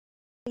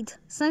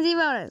Something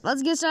about it.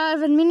 Let's get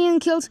started with Minion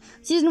Kills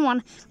Season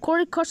 1.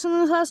 Cory,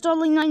 Carson has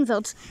totally 9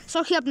 votes.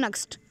 So he up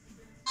next.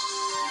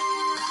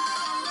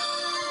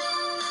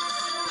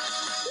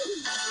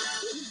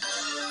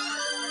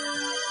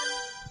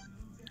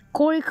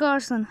 Cory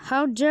Carson,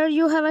 how dare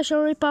you have a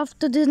show rip-off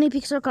to Disney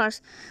Pixar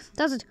cars?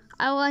 That's it,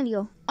 I will end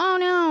you. Oh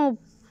no!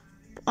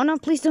 Oh no,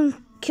 please don't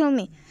kill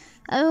me.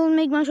 I will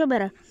make my show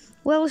better.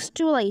 Well, it's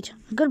too late.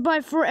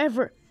 Goodbye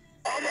forever.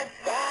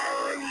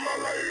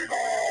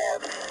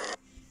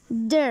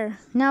 There,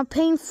 now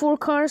paying for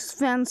Cars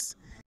fans.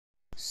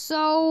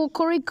 So,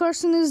 Cory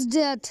Carson is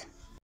dead.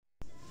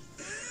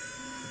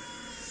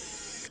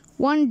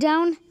 1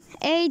 down,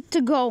 8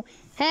 to go.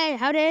 Hey,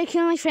 how dare you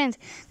kill my friend?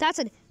 That's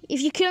it.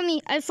 If you kill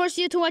me, I'll force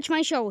you to watch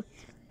my show.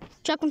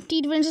 Chocolate Tea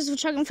Adventures with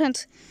Chocolate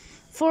Friends.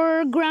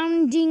 For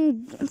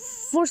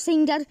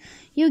saying that,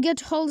 you get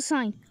to hold a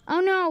sign.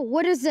 Oh no,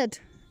 what is it?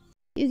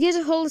 You get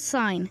to hold a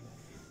sign.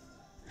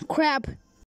 Crap.